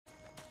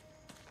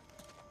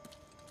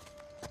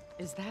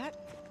Is that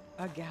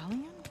a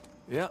galleon?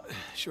 Yeah,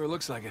 sure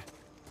looks like it.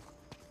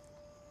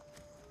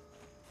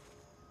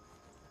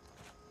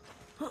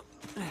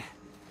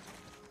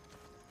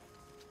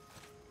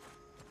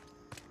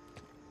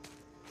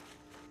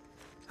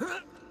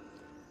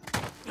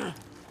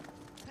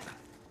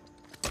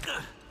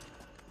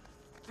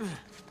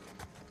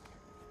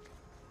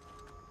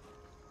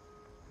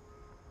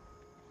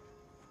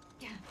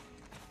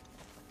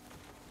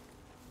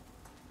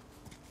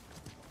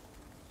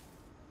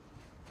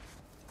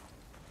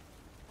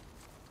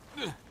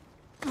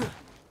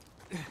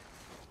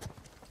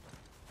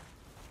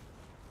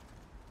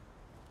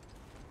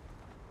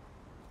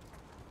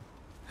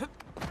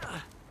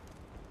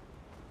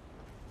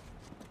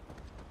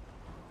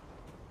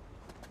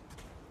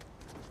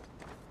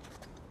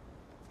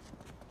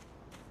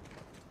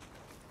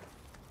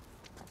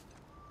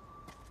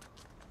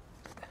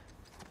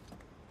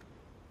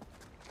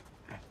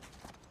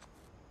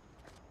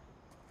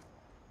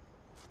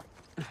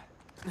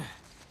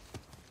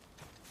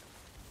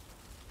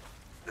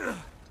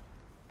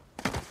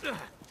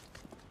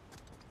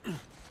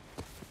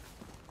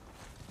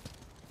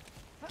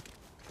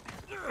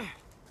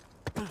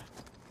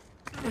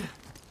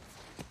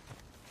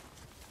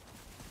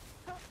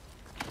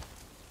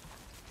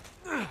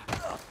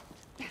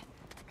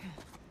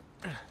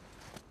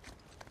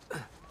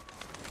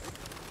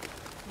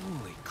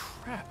 Holy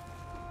crap.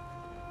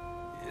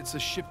 It's a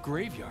ship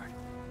graveyard.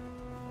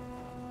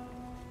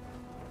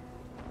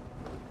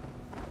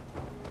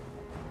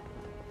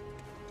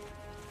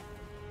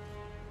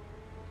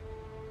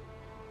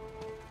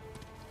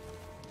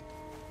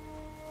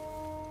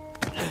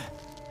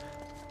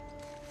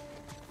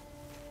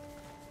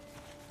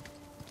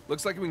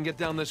 Looks like we can get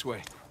down this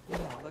way. Yeah,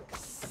 looks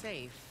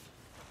safe.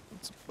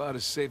 It's about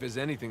as safe as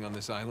anything on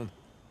this island.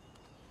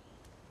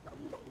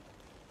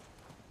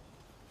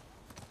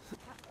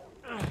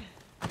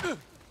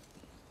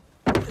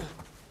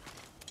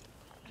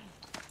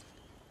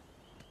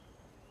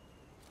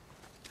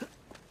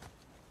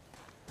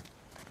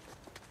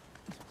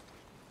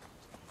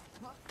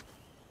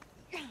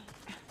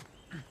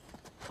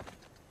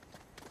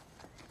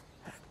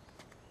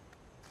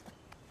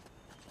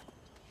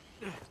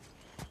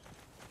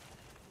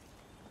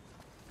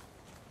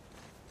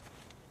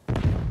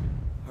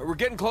 We're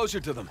getting closer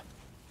to them.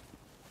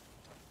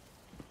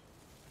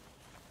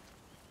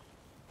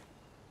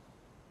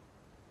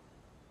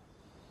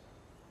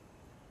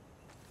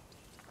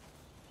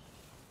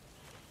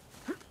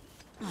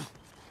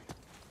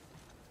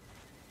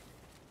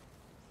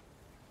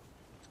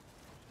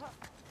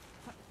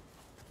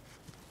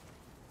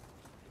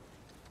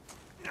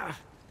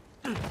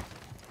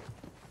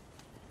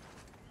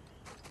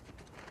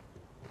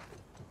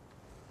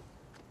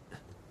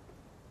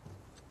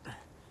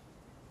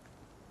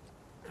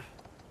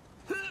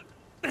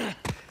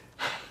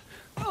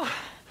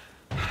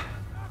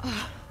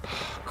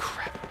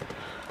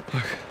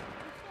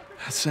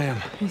 Sam.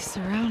 He's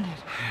surrounded.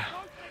 Yeah.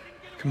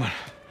 Come on.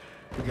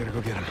 We gotta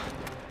go get him.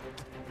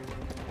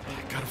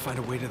 I gotta find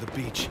a way to the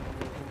beach.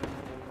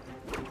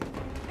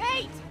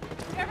 Nate!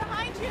 They're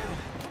behind you!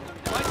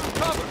 Find some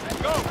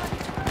cover! Go!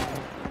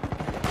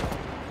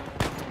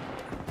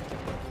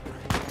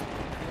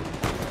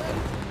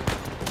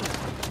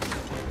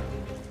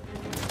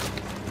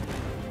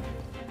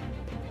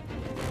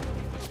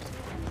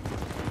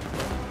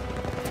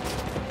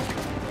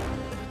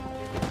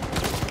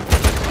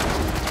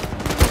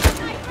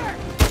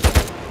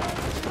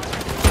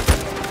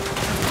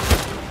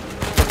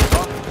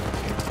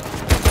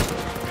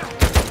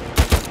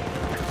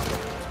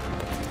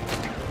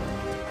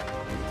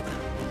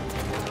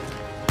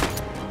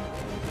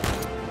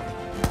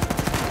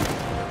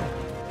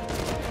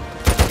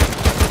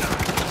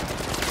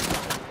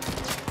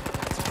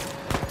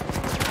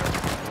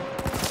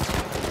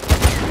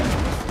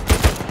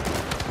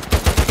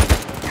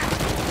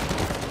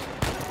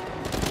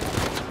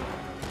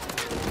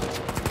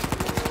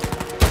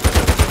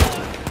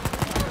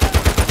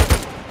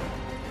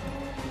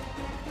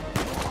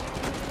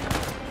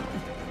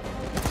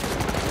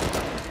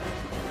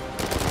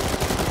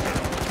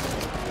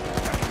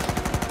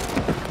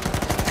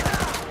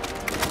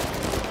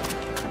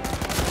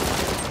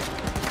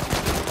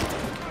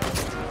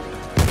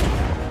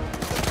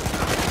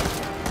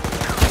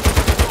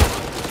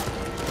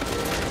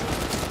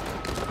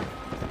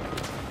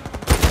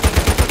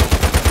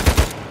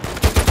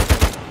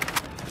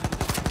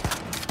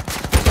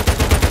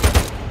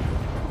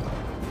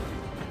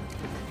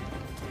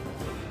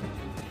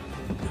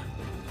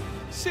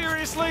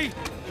 Seriously?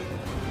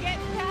 Get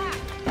back!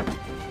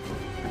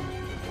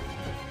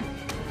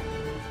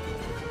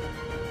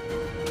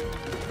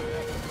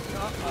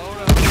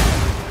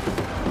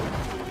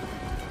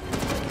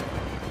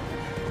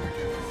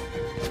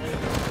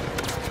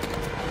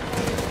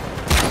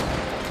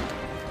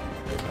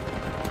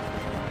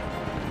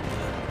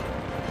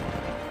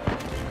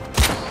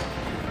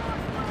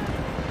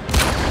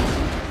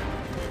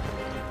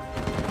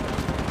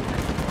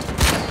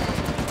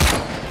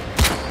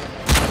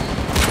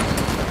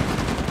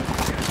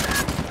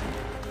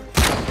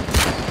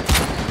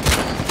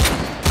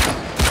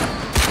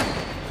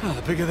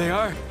 bigger they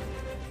are,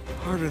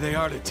 harder they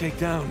are to take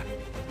down.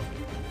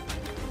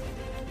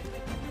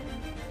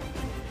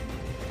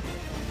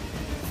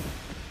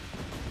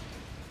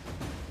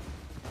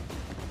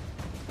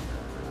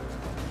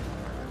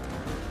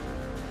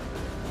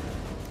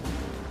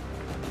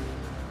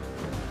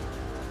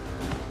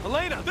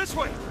 Elena, this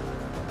way!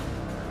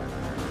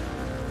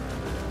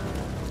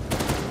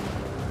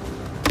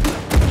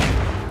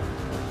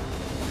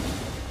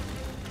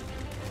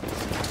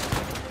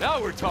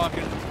 Now we're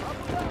talking.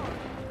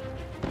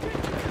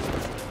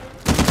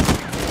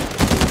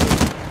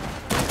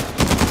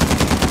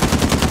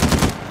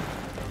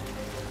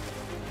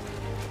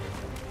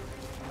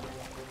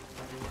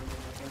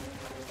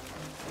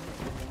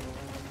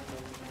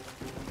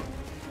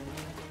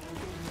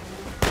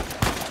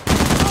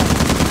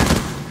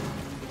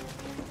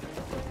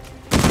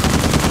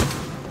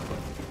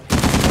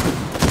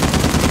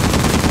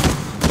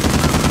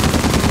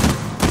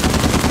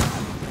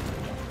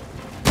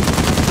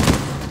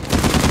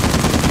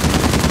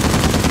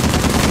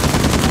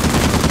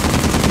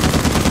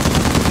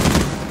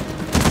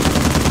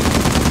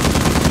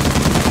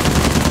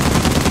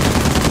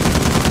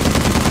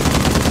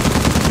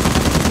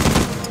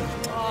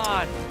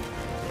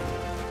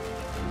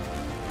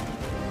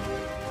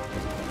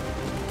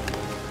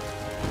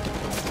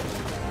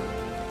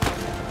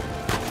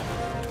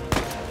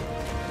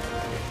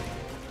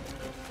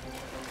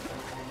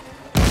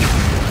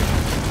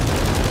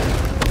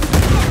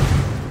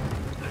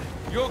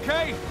 You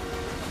okay?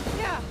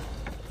 Yeah.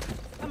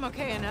 I'm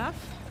okay enough.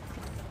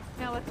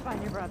 Now let's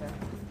find your brother.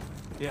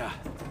 Yeah.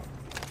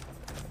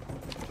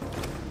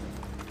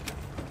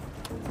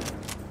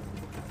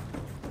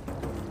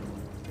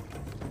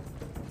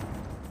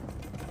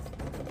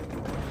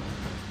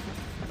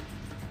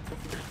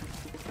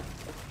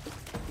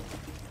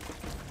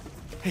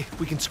 Hey,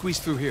 we can squeeze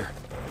through here.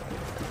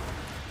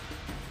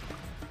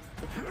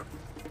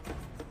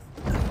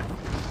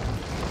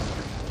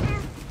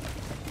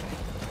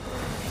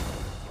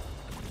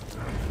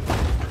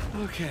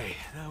 Okay,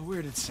 now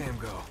where did Sam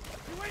go?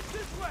 He went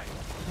this way!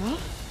 Well,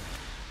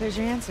 there's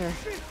your answer.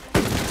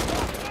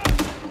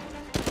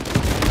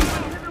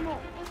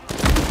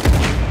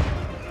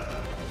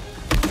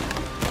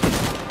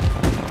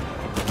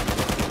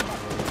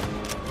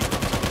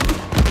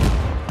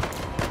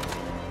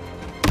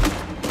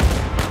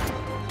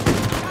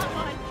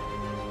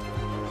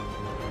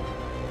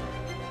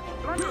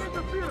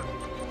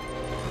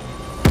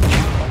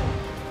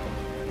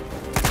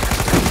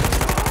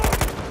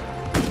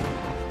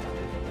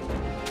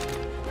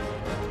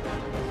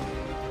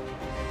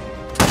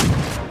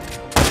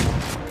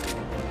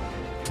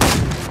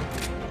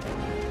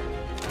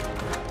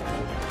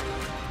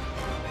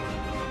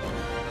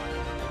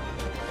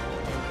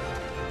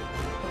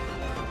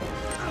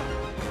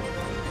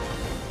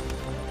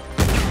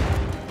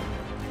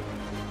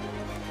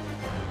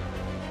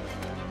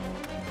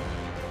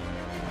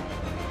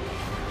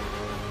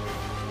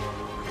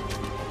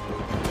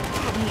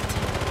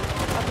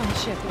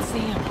 Ship and see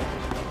him.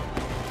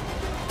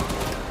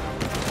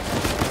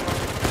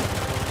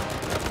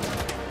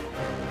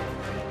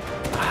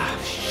 Ah,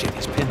 shit,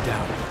 he's pinned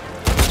down.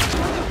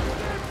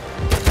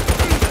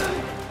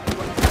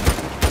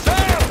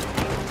 Sam!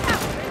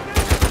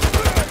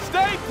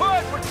 Stay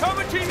put! We're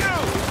coming to you!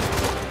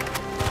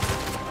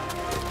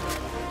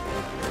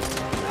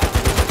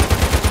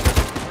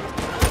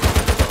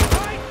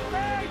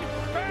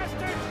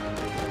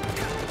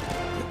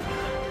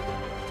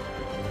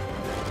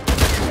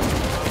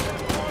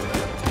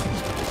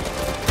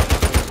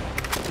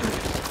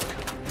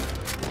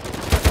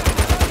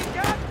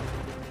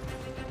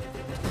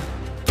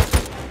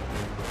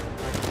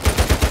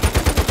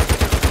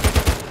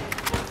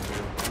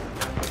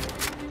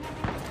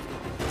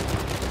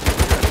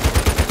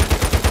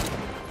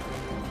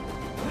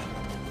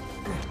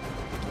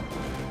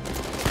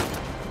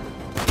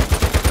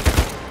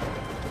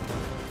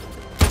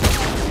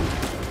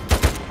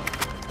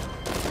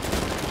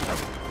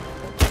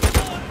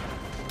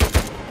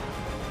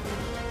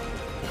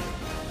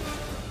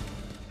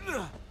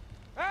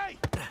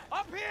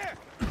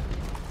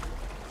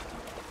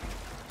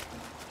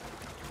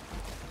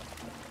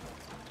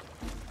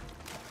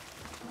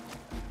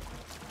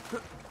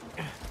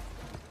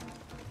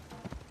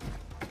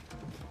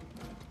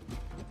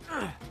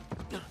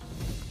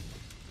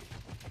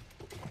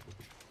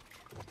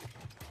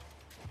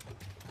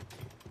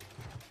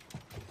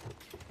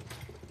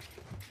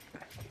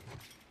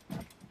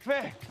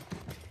 Man,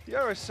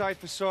 you're a sight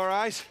for sore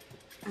eyes.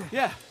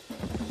 Yeah.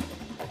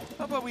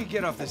 How about we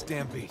get off this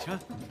damn beach, huh?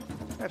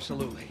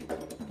 Absolutely.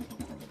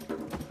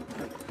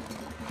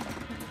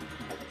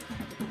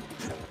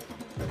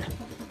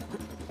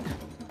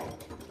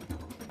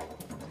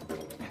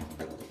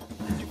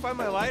 Did you find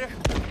my lighter?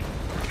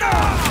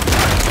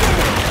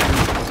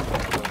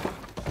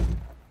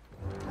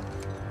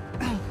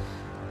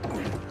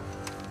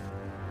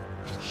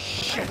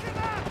 Shit!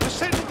 There's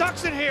sending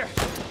ducks in here!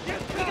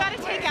 We gotta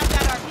take out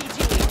that RPG.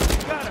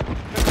 Got him!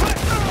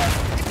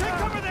 Take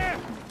cover there!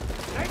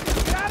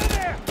 Get out of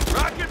there!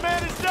 Rocket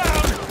Man is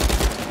down!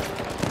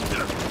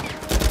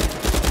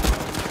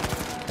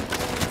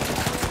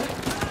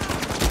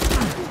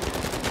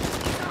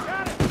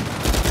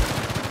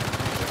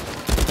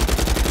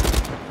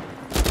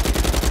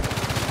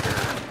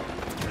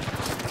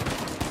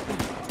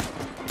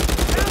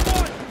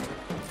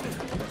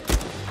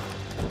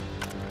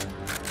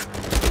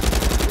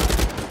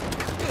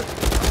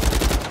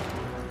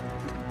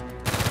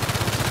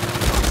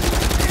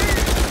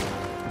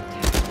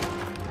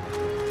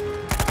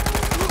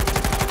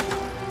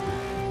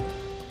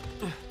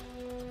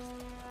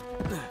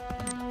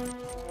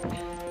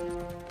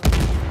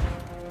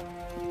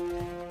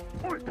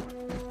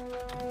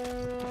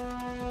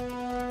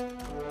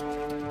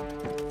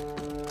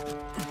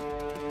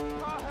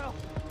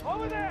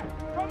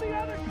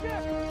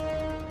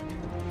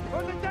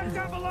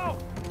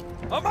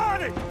 I'm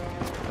on it!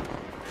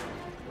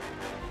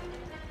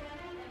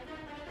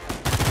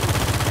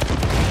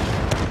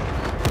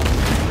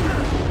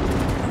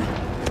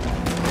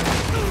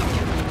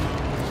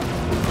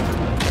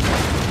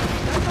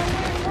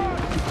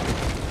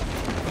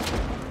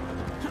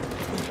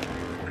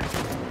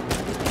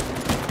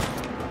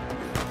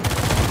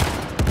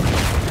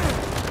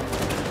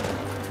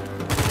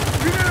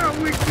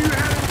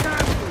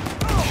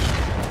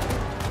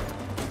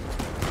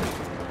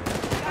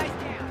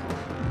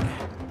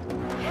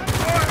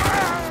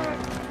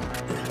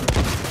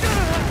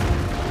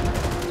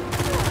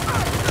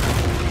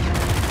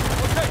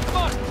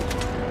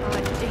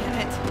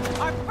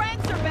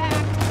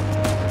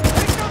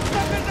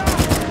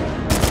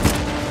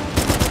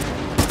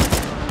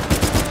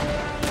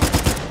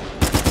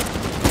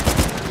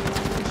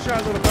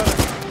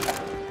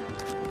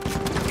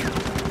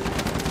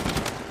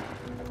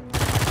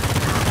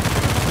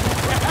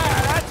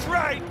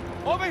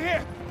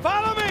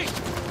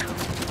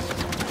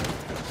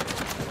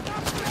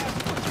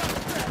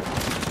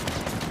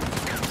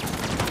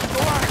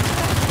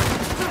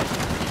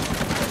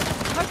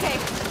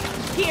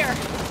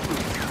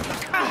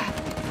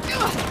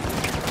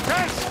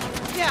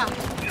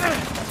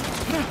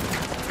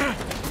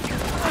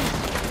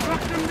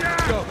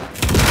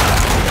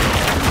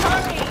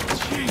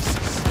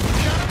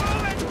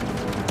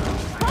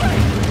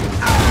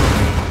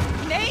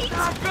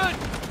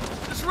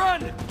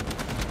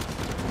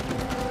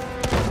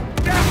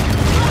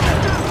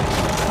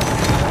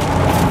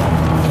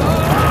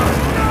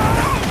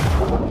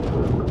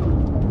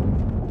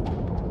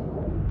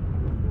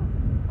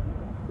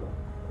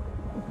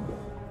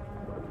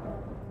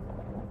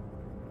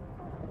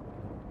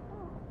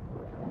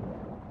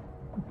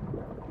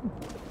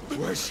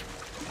 Worst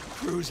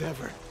cruise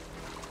ever.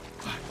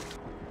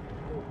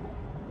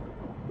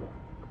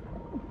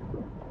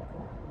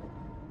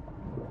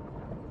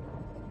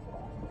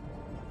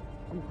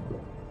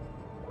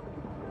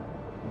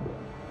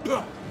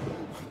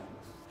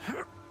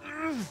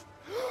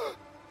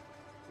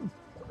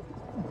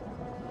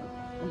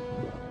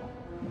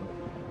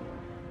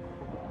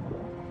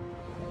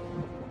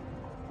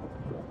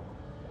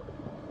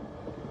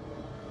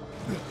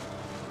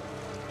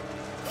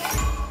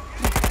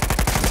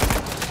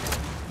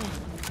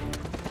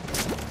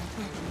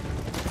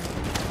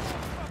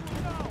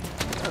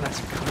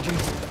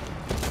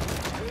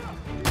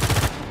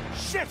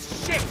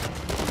 Shit!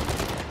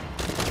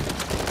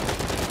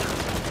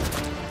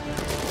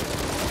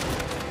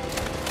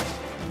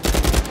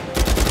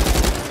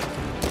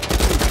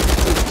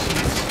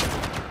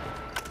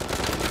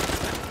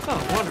 Oh,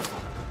 wonderful.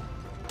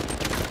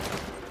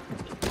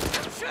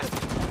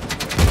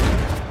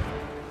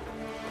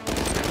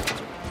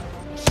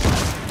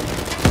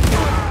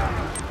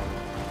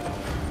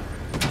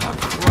 Oh,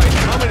 Christ,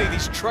 how many of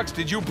these trucks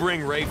did you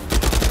bring, Rafe?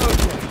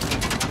 Okay.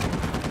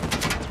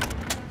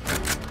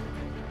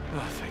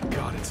 Oh, thank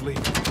God it's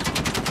leaving.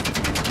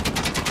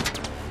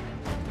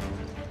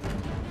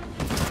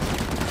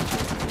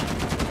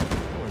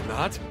 Or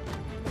not.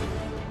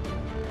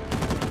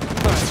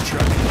 Nice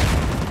truck.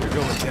 You're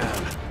going down.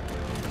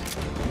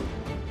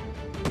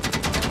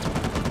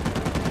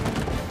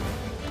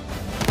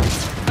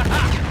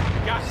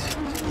 Got it.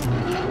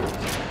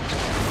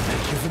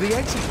 Thank you for the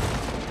exit.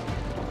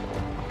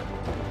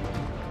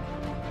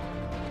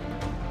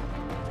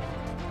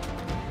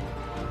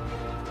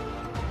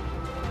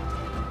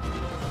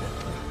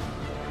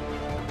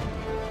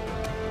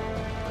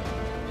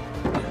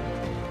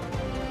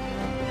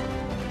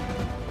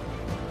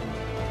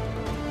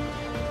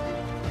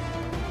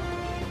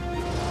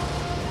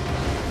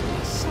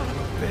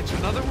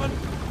 Another one?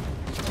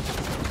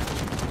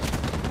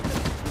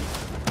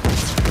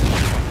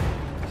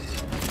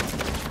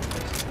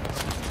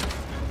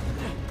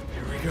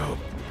 Here we go.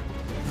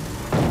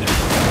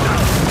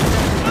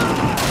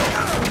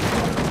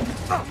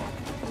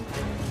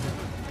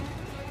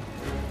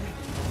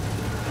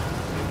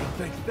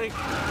 Think.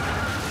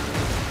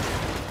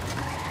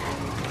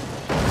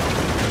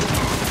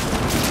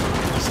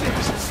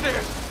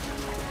 Stairs.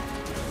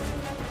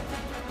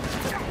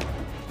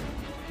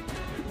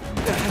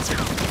 That's it.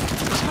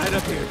 Just hide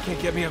up here. Can't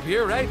get me up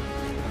here, right?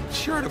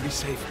 Sure, it'll be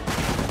safe.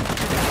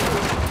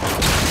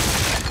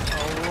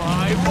 Oh,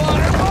 my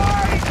water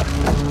boy!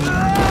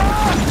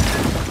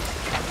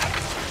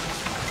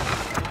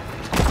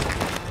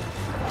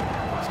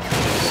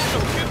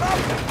 Don't give up!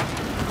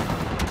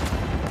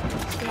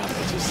 Stop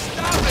it, just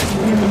stop it!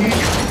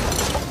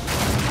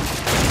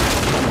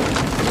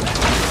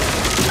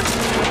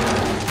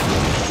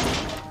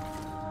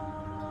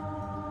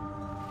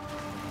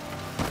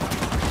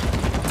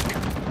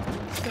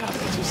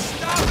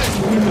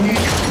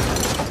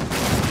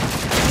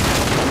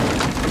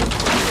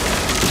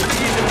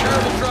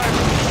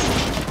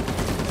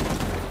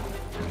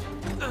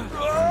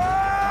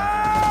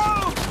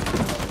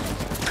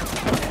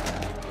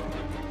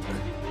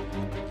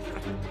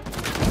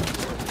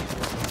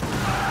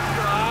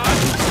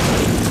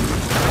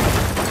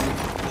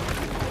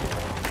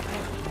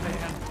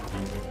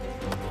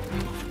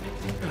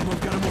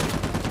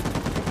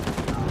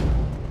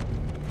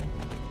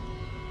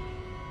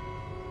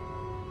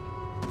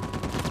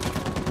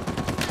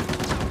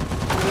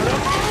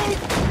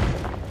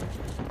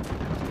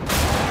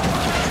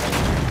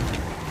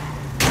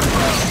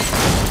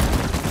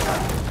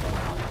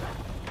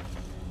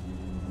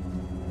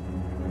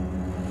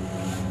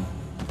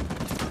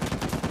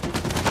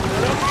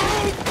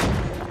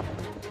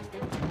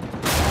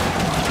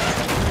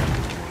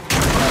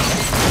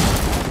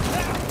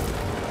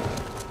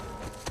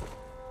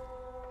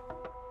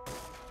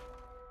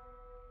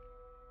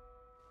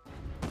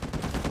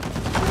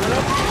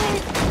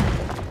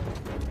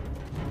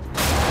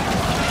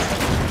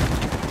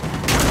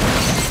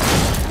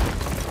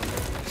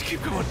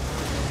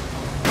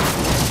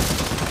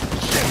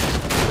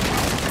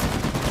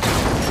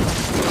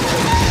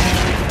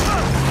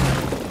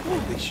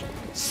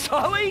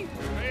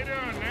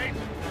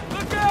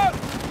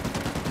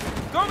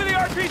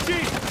 RPG!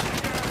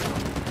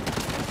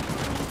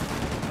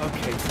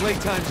 Okay,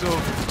 playtime's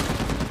over.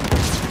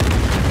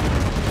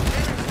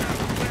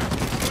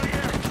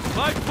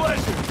 My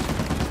pleasure!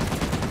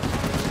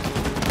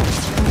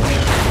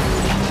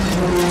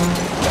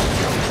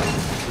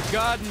 For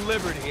God and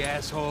liberty,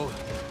 asshole.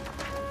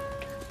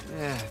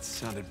 Yeah, it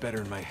sounded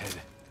better in my head.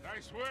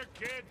 Nice work,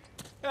 kid.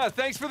 Yeah,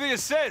 thanks for the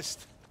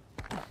assist.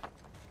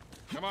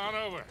 Come on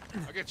over.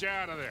 I'll get you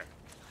out of there.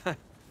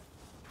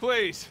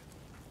 Please.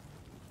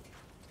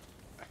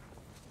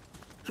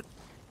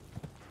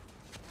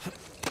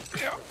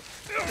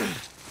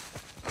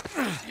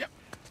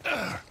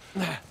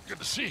 Good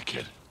to see you,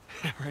 kid.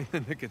 Right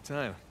in the nick of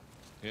time.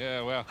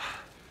 Yeah, well,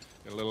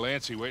 got a little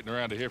antsy waiting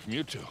around to hear from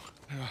you two.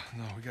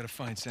 No, we gotta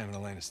find Sam and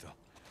Elena still.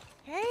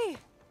 Hey,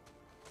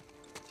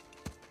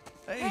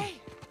 Hey! hey,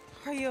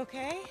 are you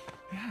okay?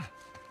 Yeah.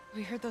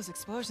 We heard those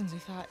explosions, we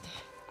thought.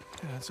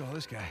 Yeah, that's all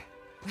this guy.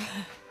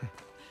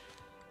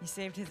 You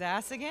saved his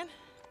ass again?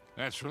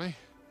 Naturally.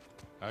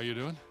 How you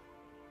doing?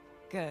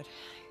 Good,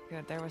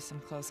 good. There was some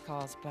close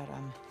calls, but,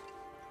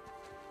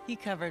 he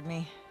covered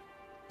me.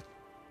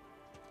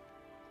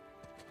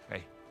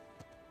 Hey.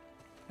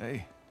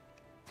 Hey.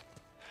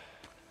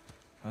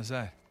 How's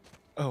that?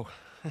 Oh,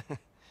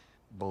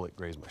 bullet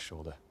grazed my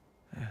shoulder.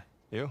 Yeah.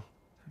 You?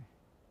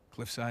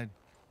 Cliffside.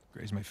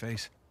 Grazed my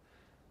face.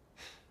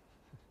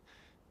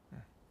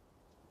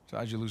 So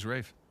how'd you lose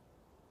Rafe?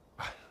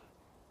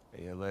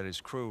 He led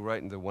his crew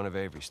right into one of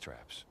Avery's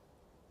traps.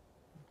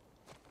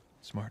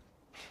 Smart.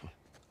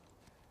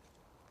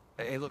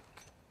 Hey, look.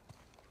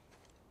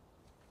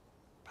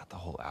 About the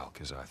whole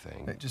Alcazar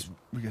thing. Hey,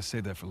 we gotta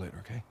save that for later,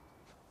 okay?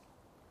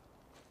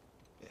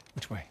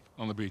 Which way?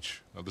 On the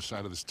beach, other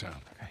side of this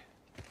town. Okay.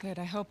 Good,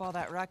 I hope all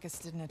that ruckus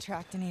didn't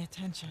attract any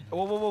attention.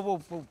 Whoa, whoa, whoa, whoa,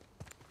 whoa.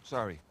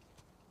 Sorry.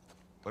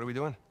 What are we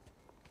doing?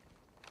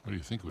 What do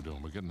you think we're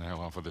doing? We're getting the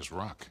hell off of this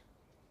rock.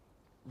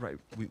 Right,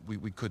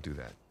 we could do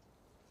that.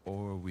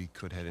 Or we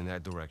could head in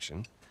that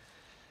direction,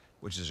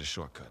 which is a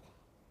shortcut.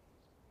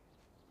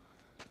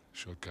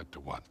 Shortcut to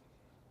what?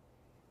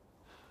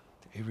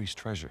 To Avery's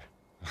treasure.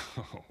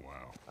 Oh,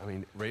 wow. I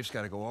mean, Rafe's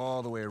got to go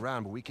all the way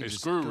around, but we can Hey,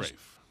 just... screw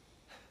Rafe.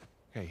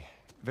 Hey,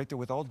 Victor,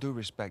 with all due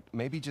respect,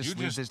 maybe just You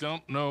leave just this...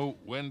 don't know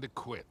when to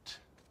quit.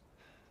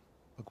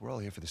 Look, we're all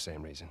here for the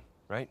same reason,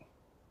 right?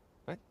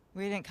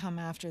 We didn't come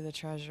after the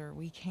treasure.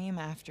 We came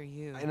after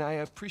you. And I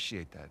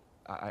appreciate that.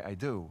 I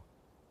do.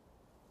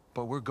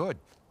 But we're good.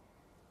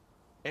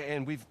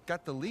 And we've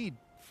got the lead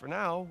for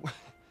now.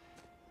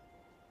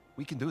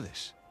 We can do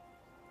this.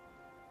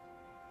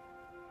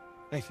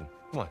 Nathan,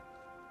 come on.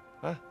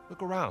 Huh?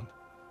 Look around.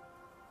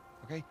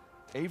 Okay?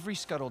 Avery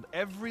scuttled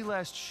every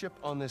last ship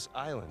on this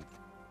island.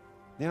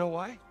 You know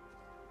why?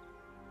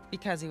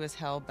 Because he was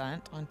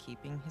hell-bent on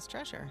keeping his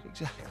treasure,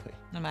 Exactly.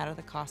 no matter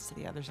the cost to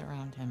the others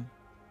around him.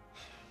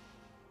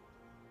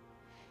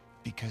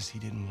 Because he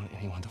didn't want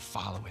anyone to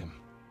follow him.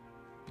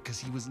 Because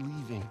he was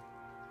leaving.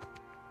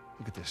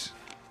 Look at this.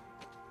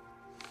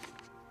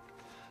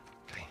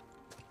 Okay,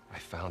 I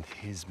found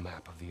his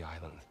map of the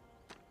island.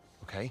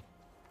 Okay?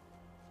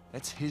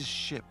 That's his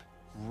ship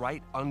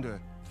right under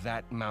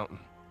that mountain.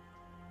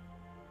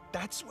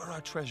 That's where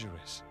our treasure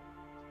is.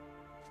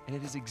 And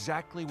it is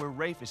exactly where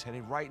Rafe is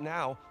headed right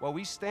now while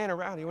we stand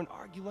around here and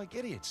argue like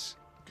idiots.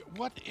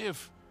 What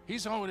if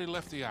he's already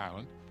left the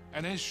island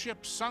and his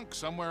ship sunk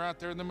somewhere out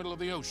there in the middle of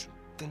the ocean?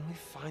 Then we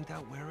find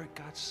out where it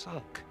got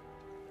sunk.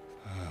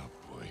 Oh,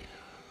 boy.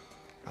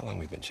 How long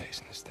we been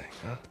chasing this thing,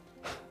 huh?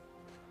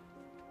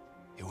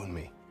 You and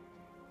me.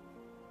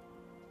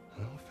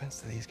 No offense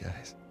to these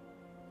guys.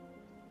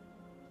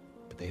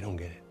 But they don't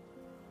get it.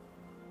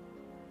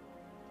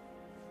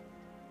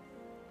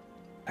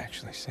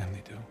 Actually, Sam,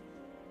 they do.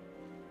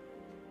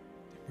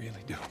 They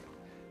really do.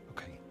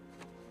 Okay.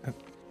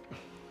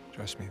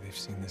 Trust me, they've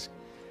seen this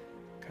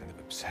kind of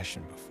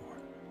obsession before.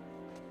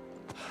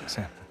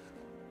 Sam,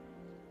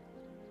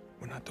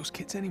 we're not those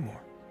kids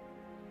anymore.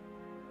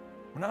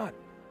 We're not.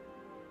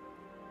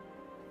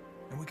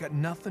 And we got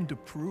nothing to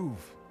prove.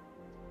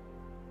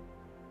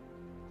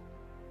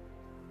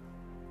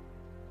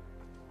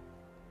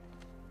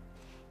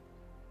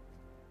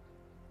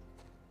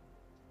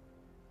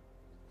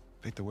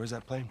 Victor, where's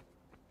that plane?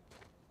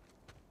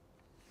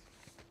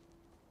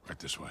 Right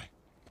this way.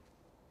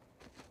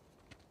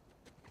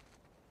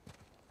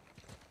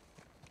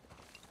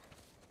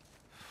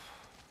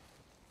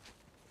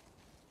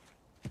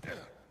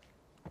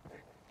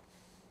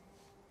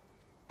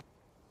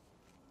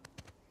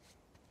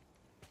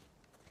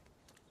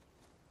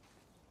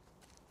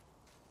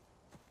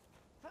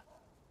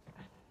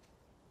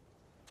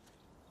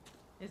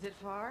 Is it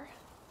far?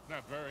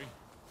 Not very.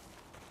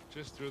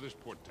 Just through this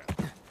port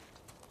town.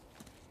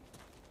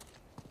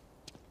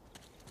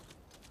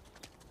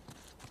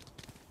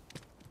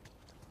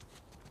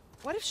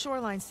 What if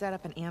Shoreline set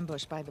up an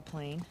ambush by the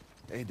plane?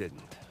 They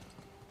didn't.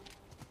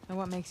 And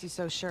what makes you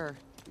so sure?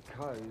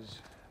 Because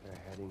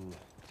they're heading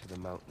to the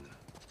mountain.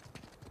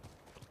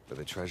 For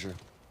the treasure.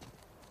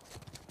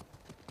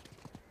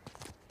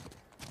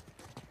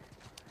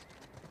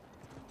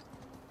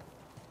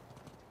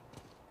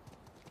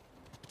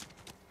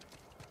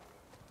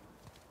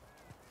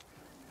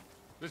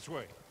 This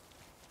way.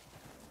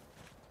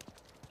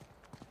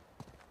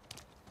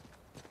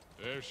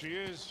 There she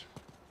is.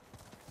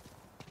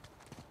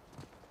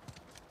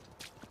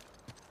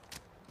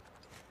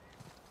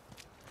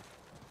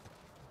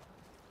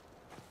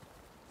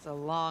 It's a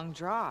long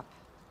drop.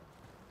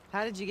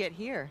 How did you get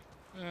here?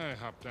 I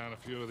hopped down a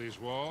few of these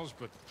walls,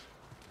 but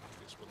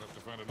I guess we'll have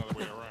to find another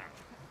way around.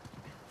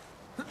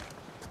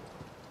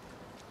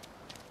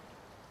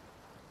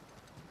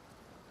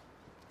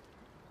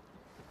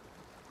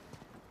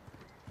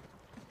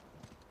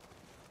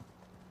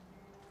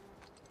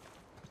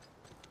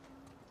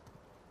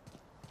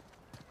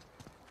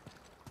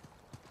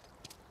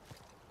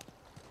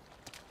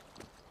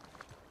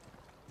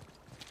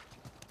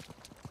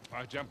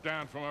 I jumped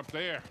down from up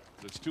there.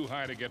 It's too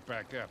high to get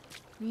back up.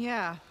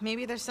 Yeah,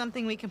 maybe there's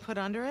something we can put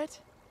under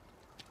it?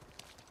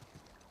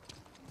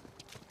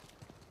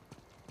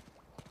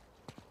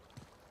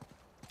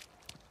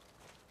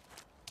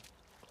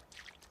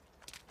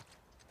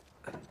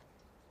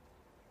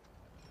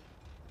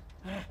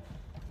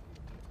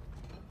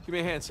 Give me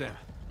a hand, Sam.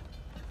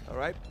 All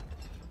right.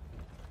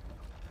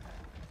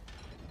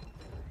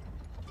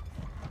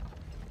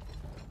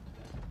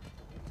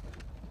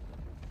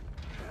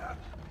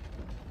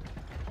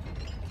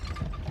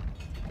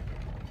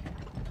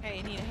 Hey,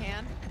 you need a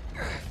hand?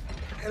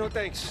 Hey, no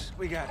thanks.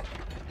 We got it.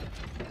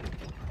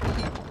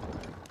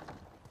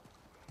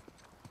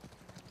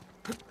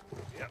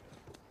 Yep.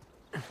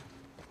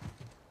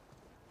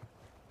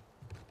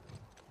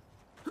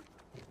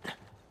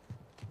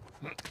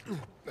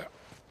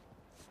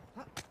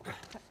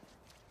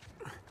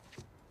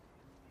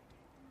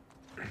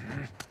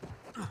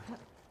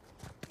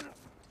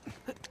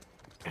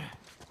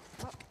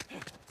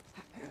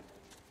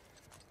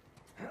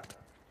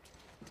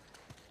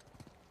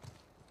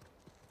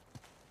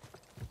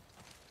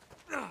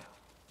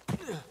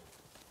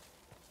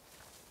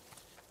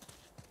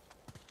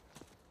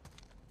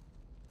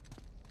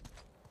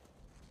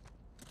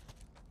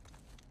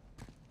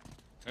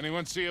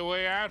 Anyone see a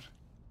way out?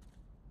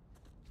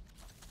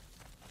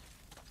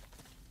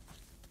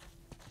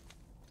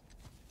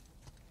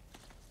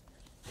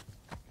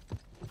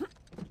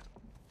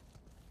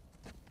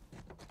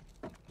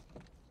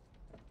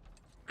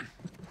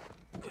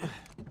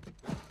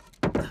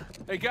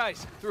 Hey,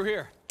 guys, through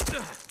here.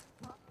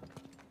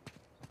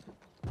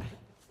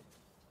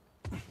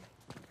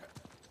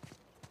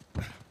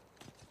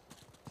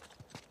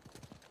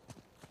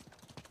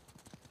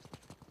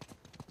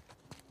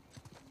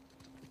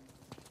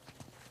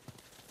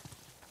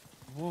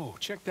 Whoa,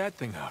 check that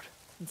thing out.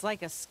 It's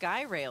like a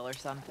sky rail or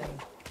something.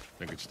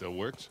 Think it still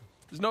works?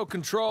 There's no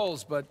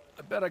controls, but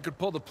I bet I could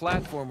pull the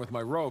platform with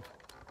my rope.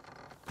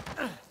 The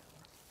hell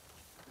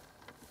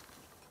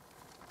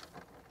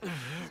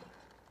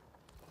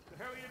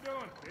are you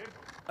doing, kid?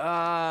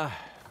 I'm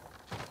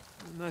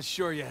not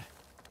sure yet.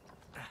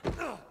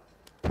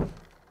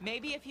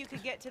 Maybe if you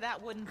could get to that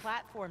wooden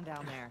platform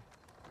down there.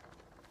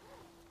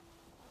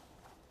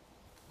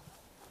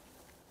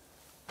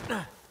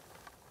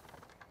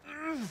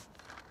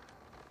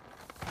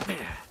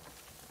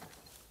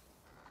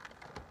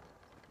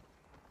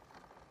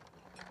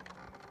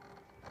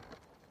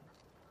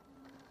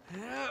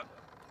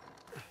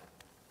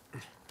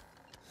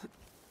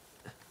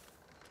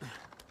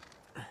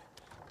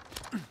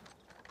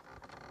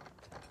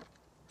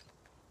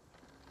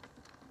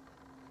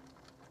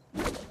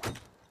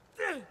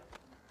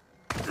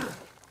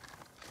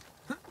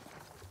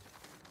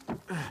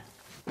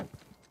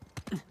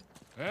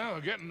 Well,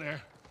 we're getting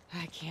there.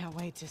 I can't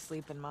wait to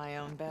sleep in my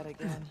own bed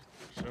again.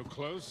 So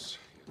close,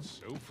 yet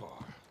so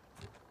far.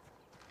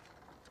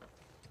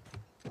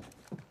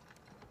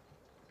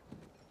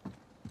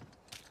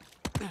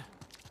 I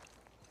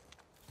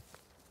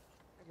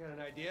got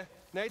an idea.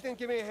 Nathan,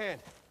 give me a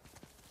hand.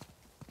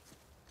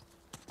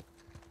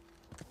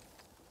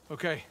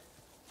 Okay.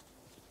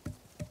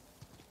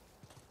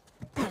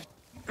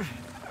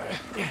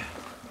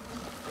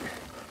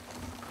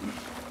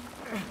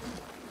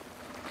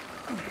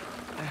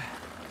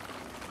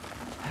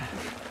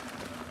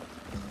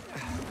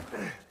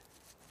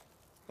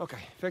 Okay,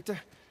 Victor,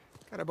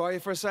 can I borrow you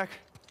for a sec?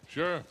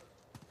 Sure. All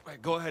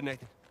right, go ahead,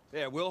 Nathan.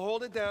 There, we'll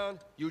hold it down.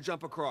 You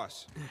jump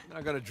across.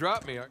 Not gonna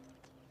drop me,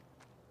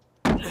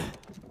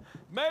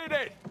 Made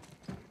it!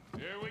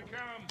 Here we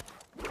come.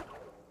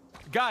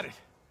 Got it.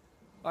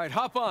 All right,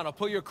 hop on. I'll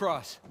pull you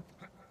across.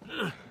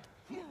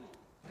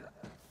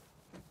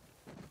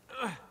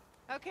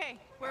 Okay,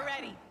 we're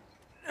ready.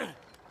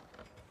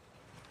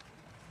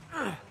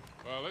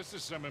 Well, this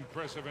is some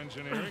impressive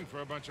engineering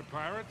for a bunch of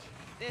pirates.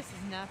 This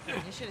is nothing.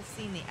 You should have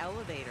seen the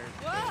elevator.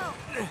 Whoa!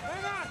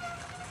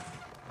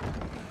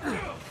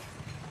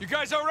 You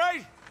guys all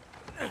right?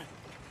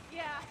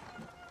 Yeah.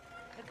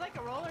 It's like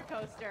a roller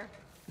coaster.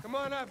 Come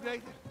on up,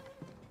 Nathan.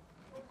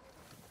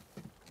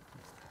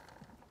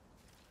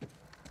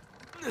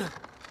 All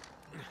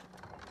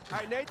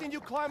right, Nathan, you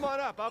climb on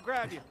up. I'll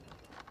grab you.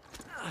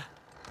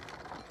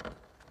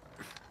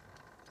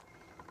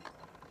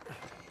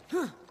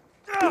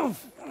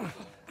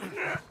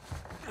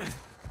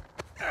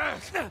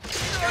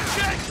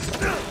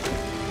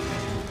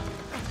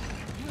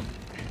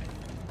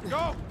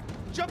 Go!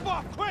 Jump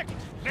off, quick!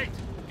 Nate,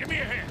 give me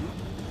a hand.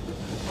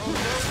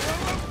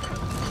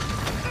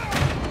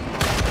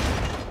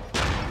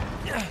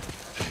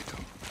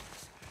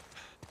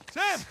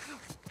 Sam!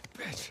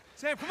 Bitch.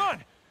 Sam, come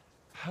on!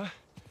 Huh?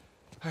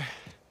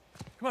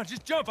 Come on,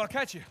 just jump, I'll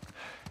catch you.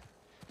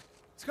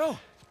 Let's go.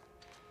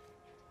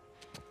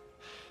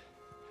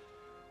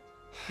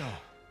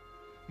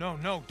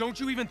 No, don't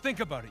you even think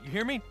about it, you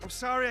hear me? I'm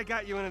sorry I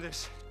got you into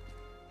this.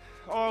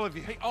 All of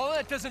you. Hey, all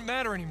that doesn't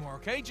matter anymore,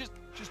 okay? Just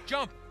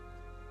jump.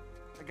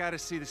 I gotta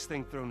see this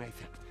thing through,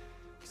 Nathan.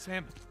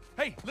 Sam,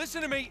 hey,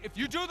 listen to me. If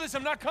you do this,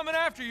 I'm not coming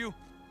after you.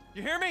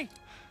 You hear me?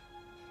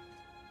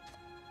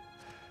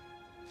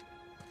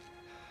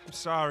 I'm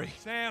sorry.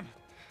 Sam!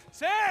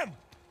 Sam!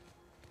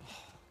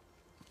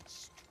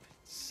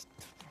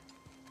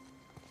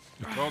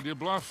 You called your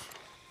bluff?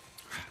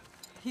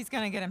 He's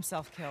gonna get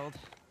himself killed.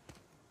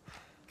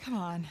 Come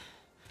on.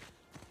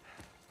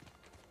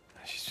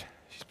 She's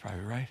probably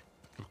right.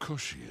 Of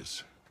course she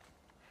is.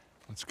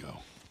 Let's go.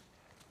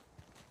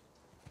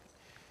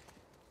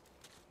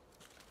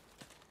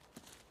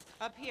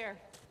 Up here.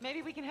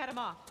 Maybe we can head him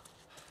off.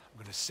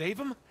 I'm gonna save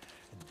him,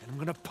 and then I'm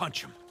gonna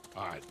punch him.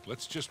 All right,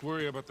 let's just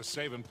worry about the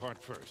saving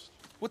part first.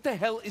 What the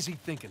hell is he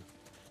thinking?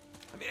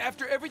 I mean,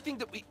 after everything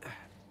that we...